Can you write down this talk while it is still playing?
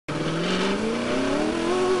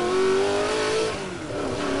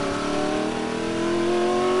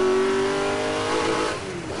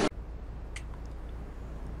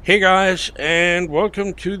Hey guys, and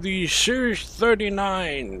welcome to the Series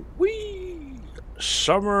 39 Whee!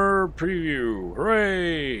 Summer Preview,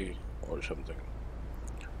 hooray! Or something.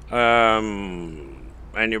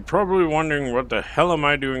 And you're probably wondering what the hell am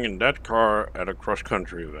I doing in that car at a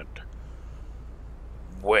cross-country event?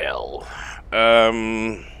 Well,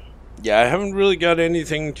 yeah, I haven't really got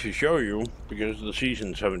anything to show you because the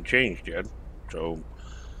seasons haven't changed yet. So,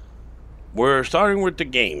 we're starting with the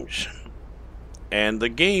games. And the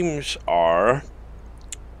games are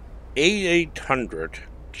A800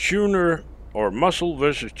 tuner or muscle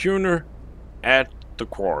versus tuner at the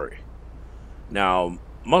quarry. Now,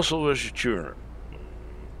 muscle versus tuner.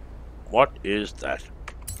 What is that?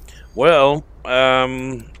 Well,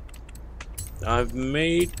 I've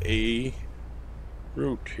made a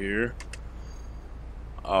route here.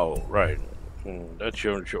 Oh, right. That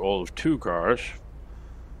shows you all of 2 cars.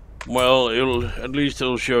 Well, at least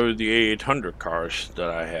it'll show you the A800 cars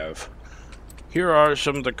that I have. Here are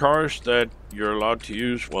some of the cars that you're allowed to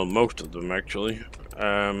use. Well, most of them actually.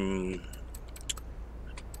 And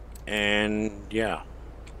yeah.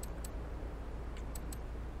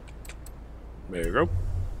 There you go.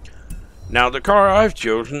 Now the car I've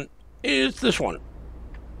chosen is this one.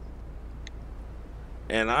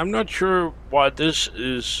 And I'm not sure why this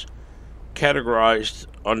is categorized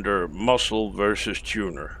under muscle versus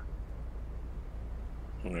tuner.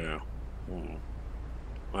 Yeah.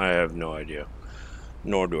 I have no idea.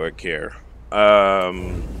 Nor do I care.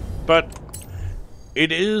 But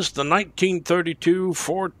it is the 1932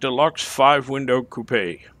 Ford Deluxe 5-window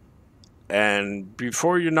coupe. And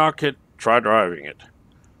before you knock it, try driving it.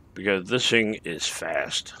 Because this thing is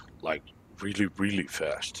fast. Like, really, really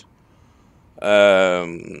fast.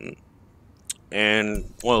 And,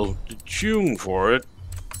 well, the tune for it.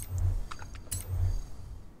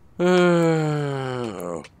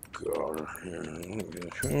 Oh, God. There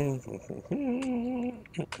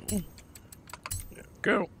we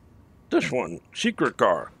go. This one, secret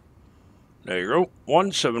car. There you go.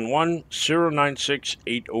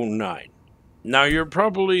 171096809. Now, you're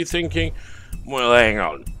probably thinking, well, hang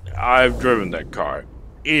on. I've driven that car.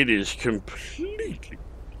 It is completely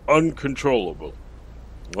uncontrollable.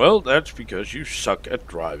 Well, that's because you suck at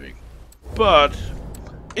driving. But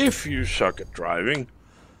if you suck at driving,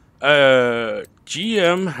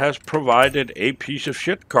 GM has provided a piece of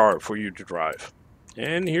shit car for you to drive.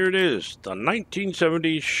 And here it is, the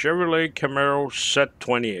 1970 Chevrolet Camaro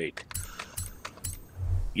Z28.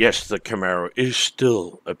 Yes, the Camaro is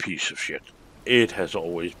still a piece of shit. It has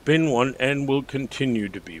always been one and will continue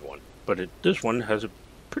to be one. But this one has a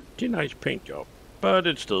pretty nice paint job. But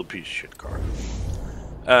it's still a piece of shit car.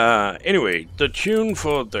 Anyway, the tune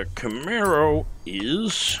for the Camaro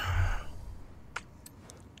is...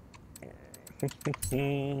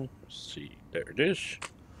 Let's see, there it is.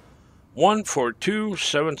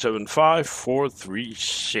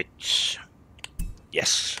 142775436.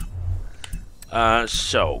 Yes.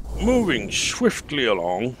 So moving swiftly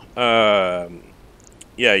along.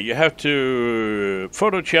 Yeah, you have to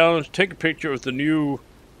photo challenge. Take a picture of the new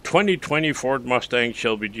 2020 Ford Mustang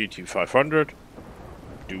Shelby GT500.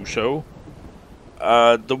 Do so.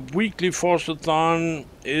 The weekly Forzathon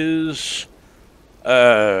is.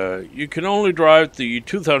 You can only drive the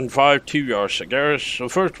 2005 TVR Sagaris. So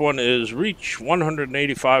first one is reach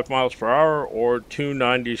 185 miles per hour or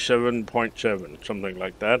 297.7, something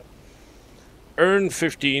like that. Earn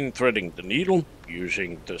 15 threading the needle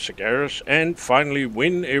using the Sagaris. And finally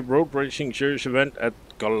win a road racing series event at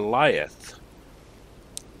Goliath.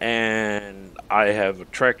 And I have a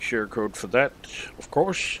track share code for that, of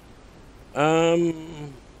course.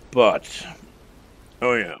 But,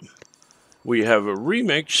 oh yeah. We have a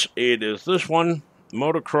remix. It is this one,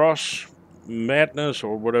 Motocross Madness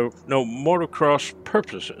or whatever. No, Motocross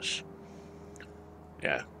Purposes.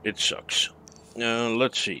 Yeah, it sucks.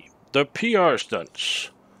 Let's see. The PR stunts.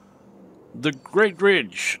 The Great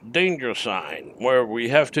Ridge Danger Sign, where we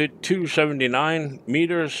have to hit 279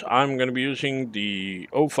 meters. I'm going to be using the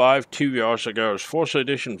 05 TVR Sagaris Forza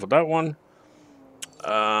Edition for that one.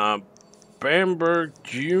 Bamburgh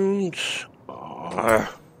Dunes.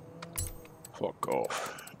 Fuck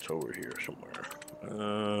off. It's over here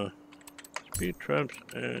somewhere. Speed traps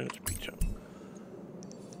and speed jump.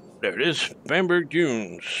 There it is. Bamburgh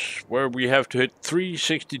Dunes, where we have to hit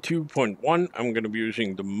 362.1. I'm going to be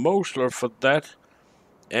using the Mosler for that.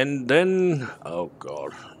 And then, oh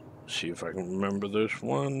god. See if I can remember this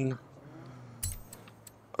one.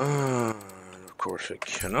 Of course I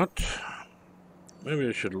cannot. Maybe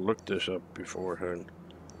I should have looked this up beforehand.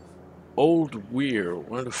 Oldweir,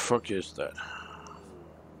 where the fuck is that?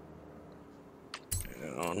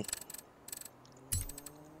 Hang on.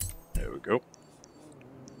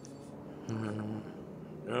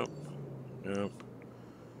 Nope. Nope.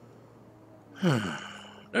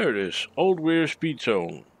 There it is. Oldweir speed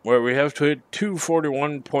zone, where we have to hit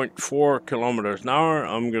 241.4 kilometers an hour.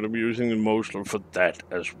 I'm going to be using the Mosler for that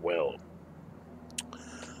as well.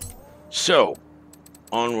 So,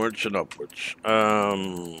 onwards and upwards.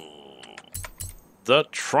 The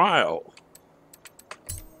trial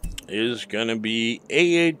is going to be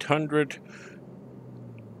A800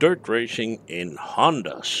 dirt racing in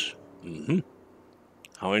Hondas.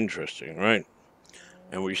 How interesting, right?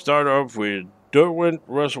 And we start off with Derwent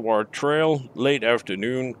Reservoir Trail, late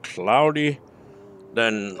afternoon, cloudy.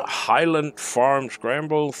 Then Highland Farm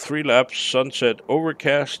Scramble, 3 laps, sunset,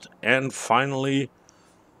 overcast. And finally,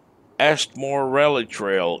 Astmoor Rally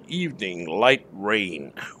Trail, evening, light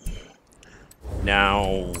rain.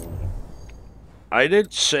 Now, I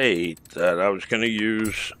did say that I was going to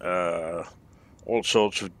use all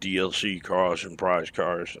sorts of DLC cars and prize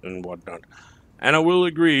cars and whatnot. And I will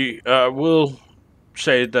agree, will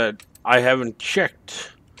say that I haven't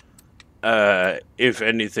checked if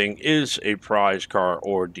anything is a prize car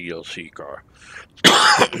or DLC car.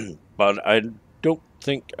 But I don't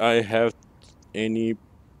think I have any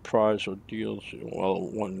prize or DLC. Well,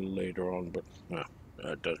 one later on, but no,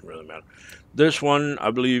 it doesn't really matter. This one, I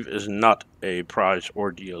believe, is not a prize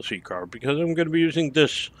or DLC car because I'm going to be using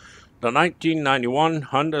this, the 1991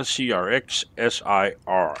 Honda CRX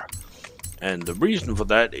SIR. And the reason for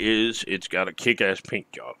that is it's got a kick-ass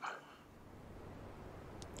paint job.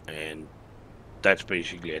 And that's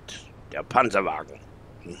basically it. Der Panzerwagen.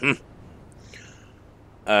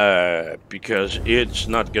 Because it's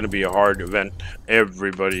not going to be a hard event.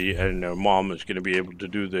 Everybody and their mom is going to be able to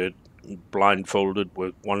do that blindfolded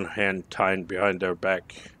with one hand tied behind their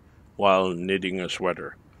back while knitting a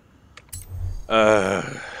sweater.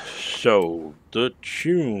 So, the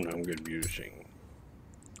tune I'm going to be using.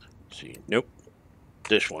 See, nope,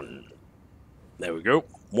 this one. There we go.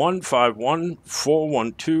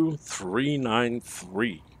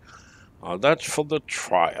 151-412-393. That's for the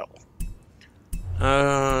trial.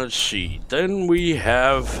 Let's see. Then we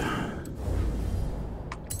have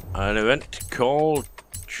an event called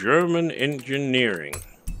German Engineering.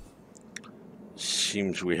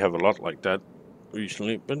 Seems we have a lot like that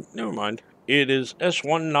recently, but never mind. It is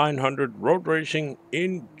S1900 road racing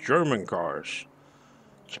in German cars.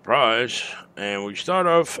 Surprise. And we start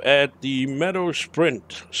off at the Meadow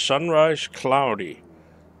Sprint, sunrise cloudy.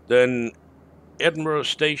 Then Edinburgh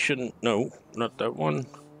Station, no, not that one.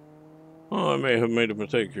 Oh, I may have made a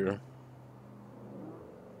mistake here.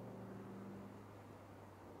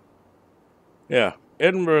 Yeah,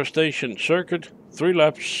 Edinburgh Station Circuit, 3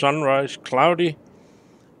 laps, sunrise cloudy.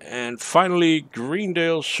 And finally,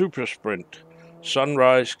 Greendale Super Sprint,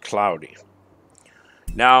 sunrise cloudy.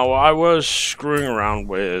 Now, I was screwing around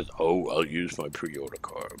with, I'll use my pre-order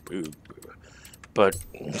car, but,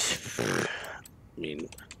 I mean,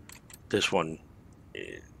 this one,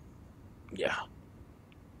 yeah,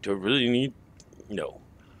 do I really need, no.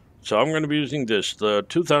 So I'm going to be using this, the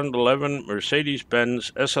 2011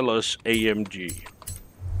 Mercedes-Benz SLS AMG.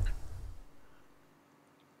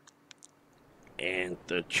 And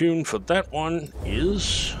the tune for that one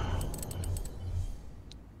is,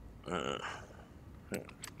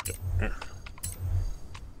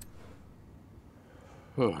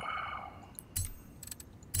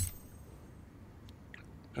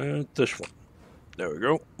 this one. There we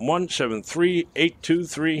go.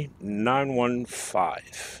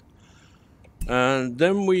 173-823-915. And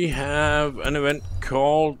then we have an event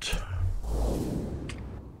called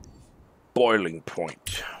Boiling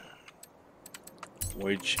Point,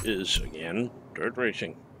 which is, again, dirt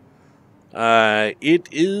racing. It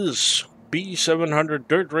is B700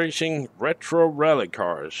 dirt racing retro rally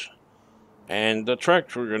cars. And the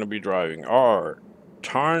tracks we're going to be driving are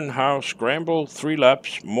Tarnhouse Scramble, 3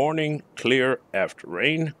 laps, morning, clear after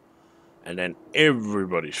rain. And then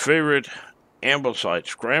everybody's favorite, Ambleside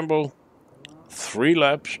Scramble, 3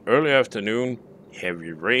 laps, early afternoon,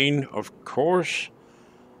 heavy rain, of course.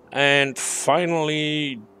 And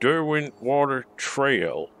finally, Derwent Water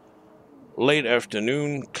Trail, late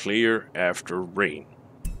afternoon, clear after rain.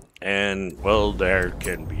 And, well, there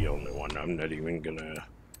can be only one. I'm not even going to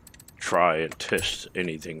try and test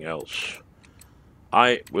anything else.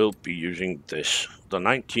 I will be using this, the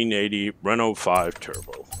 1980 Renault 5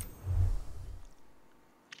 Turbo.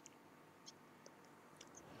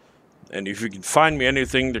 And if you can find me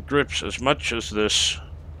anything that grips as much as this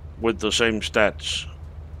with the same stats,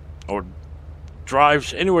 or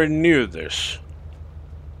drives anywhere near this,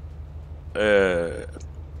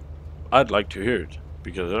 I'd like to hear it,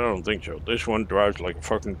 because I don't think so. This one drives like a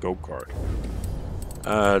fucking go-kart.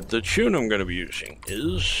 The tune I'm going to be using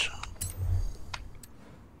is...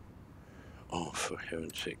 Oh, for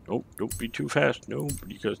heaven's sake. Oh, don't be too fast. No,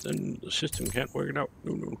 because then the system can't work it out.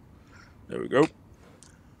 No, no. There we go.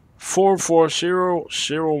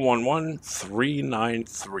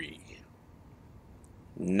 440-011-393.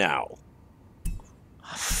 Now,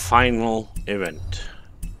 final event.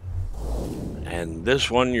 And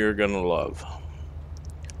this one you're going to love.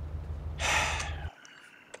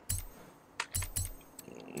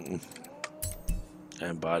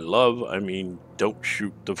 And by love, I mean don't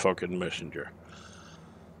shoot the fucking messenger.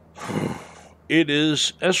 It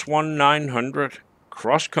is S1900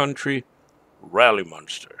 Cross Country Rally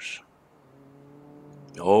Monsters.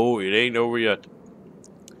 Oh, it ain't over yet.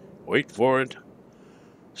 Wait for it.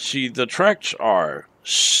 See, the tracks are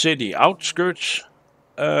City Outskirts,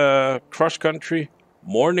 Cross Country,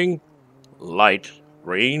 Morning, Light,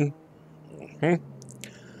 Rain,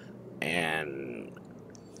 and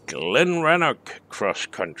Glen Rannoch Cross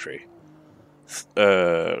Country.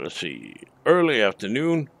 Let's see, Early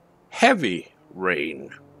Afternoon, Heavy Rain.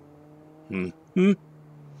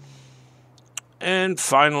 And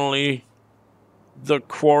finally, the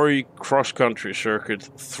Quarry Cross Country Circuit,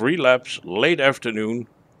 3 laps, late afternoon,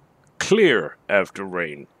 clear after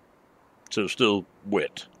rain, so still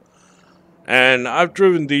wet. And I've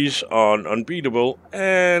driven these on Unbeatable,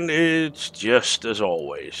 and it's just as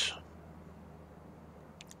always.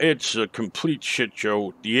 It's a complete shit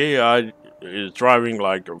show. The AI is driving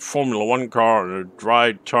like a Formula 1 car on a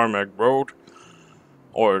dry tarmac road,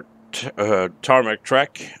 or tarmac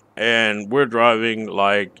track, and we're driving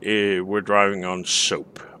like we're driving on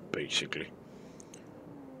soap, basically.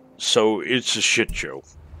 So it's a shit show.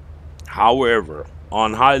 However,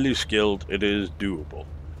 on highly skilled, it is doable,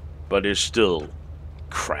 but it's still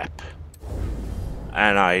crap.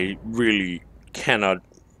 And I really cannot,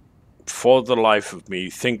 for the life of me,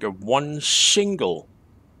 think of one single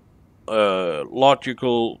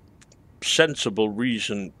logical, sensible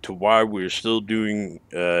reason to why we're still doing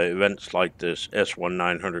events like this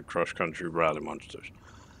S1900 Cross Country Rally Monsters.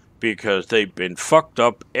 Because they've been fucked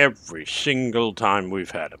up every single time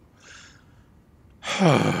we've had them.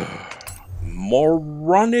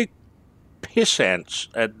 Moronic pissants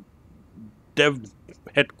at dev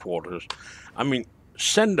headquarters. I mean,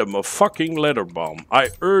 send them a fucking letter bomb. I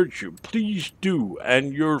urge you, please do.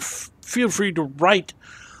 And feel free to write,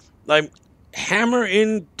 like, hammer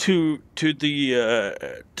into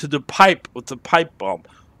the pipe with the pipe bomb.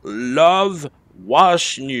 Love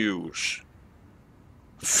Waznewz.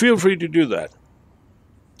 Feel free to do that.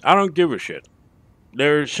 I don't give a shit.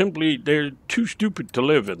 They're too stupid to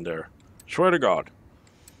live in there. Swear to God.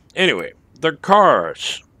 Anyway, the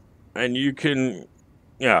cars, and you can,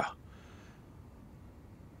 yeah.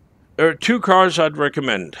 There are 2 cars I'd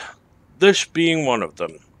recommend. This being one of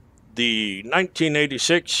them. The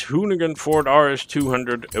 1986 Hoonigan Ford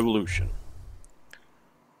RS200 Evolution.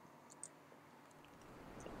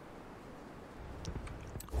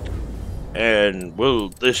 And will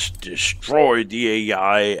this destroy the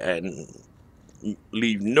AI and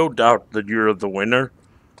leave no doubt that you're the winner?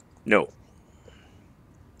 No.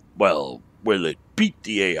 Well, will it beat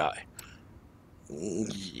the AI?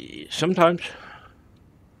 Sometimes.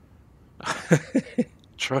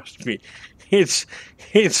 Trust me, it's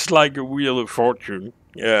like a wheel of fortune.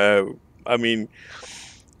 I mean,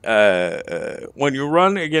 when you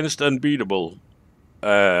run against Unbeatable,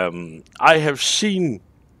 I have seen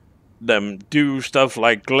them do stuff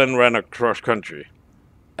like Glen Rannoch Cross Country,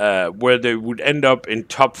 where they would end up in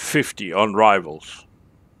top 50 on Rivals.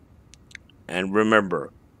 And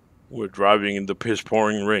remember, we're driving in the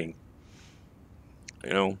piss-pouring rain.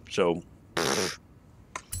 You know, so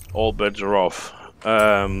all bets are off.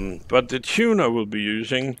 But the tune I will be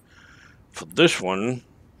using for this one,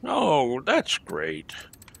 oh, that's great.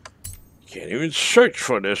 You can't even search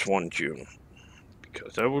for this one tune,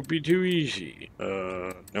 because that would be too easy.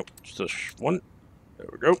 Nope, it's this one. There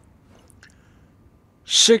we go.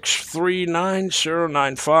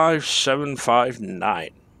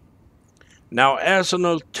 639095759. Now, as an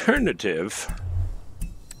alternative,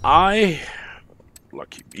 I,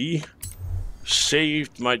 lucky me,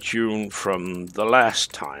 saved my tune from the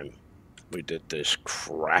last time we did this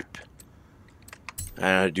crap. And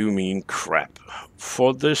I do mean crap.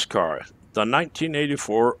 For this car, the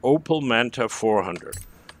 1984 Opel Manta 400,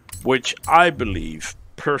 which I believe,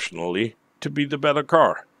 personally, to be the better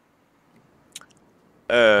car.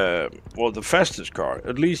 Well, the fastest car.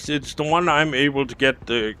 At least it's the one I'm able to get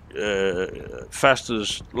the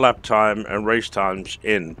fastest lap time and race times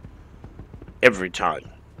in every time.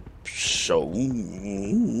 So,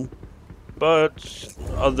 but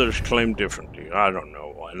others claim differently. I don't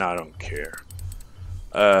know, and I don't care.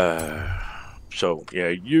 So, yeah,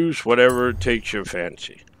 use whatever takes your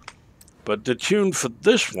fancy. But the tune for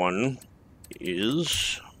this one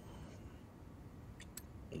is...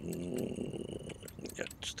 yeah,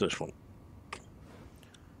 it's this one.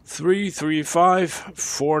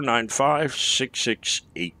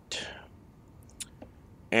 335-495-668.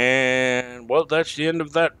 And, well, that's the end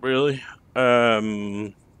of that, really.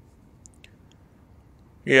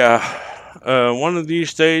 Yeah, one of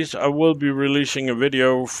these days I will be releasing a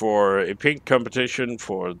video for a paint competition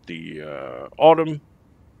for the autumn.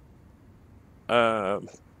 The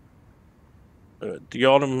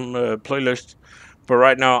autumn playlist. But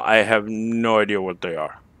right now I have no idea what they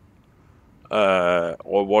are.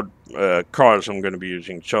 Or what cars I'm going to be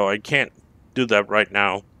using. So I can't do that right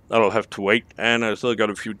now. That'll have to wait. And I still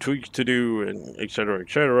got a few tweaks to do, and etc.,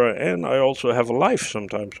 etc. And I also have a life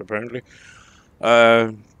sometimes, apparently.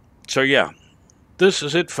 So yeah, this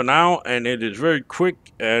is it for now, and it is very quick,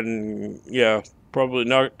 and yeah, probably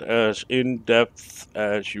not as in-depth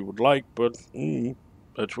as you would like, but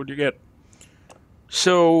that's what you get.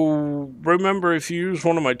 So remember, if you use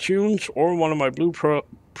one of my tunes or one of my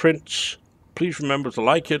blueprints, please remember to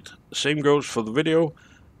like it. Same goes for the video,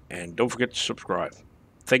 and don't forget to subscribe.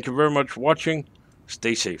 Thank you very much for watching.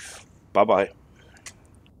 Stay safe. Bye-bye.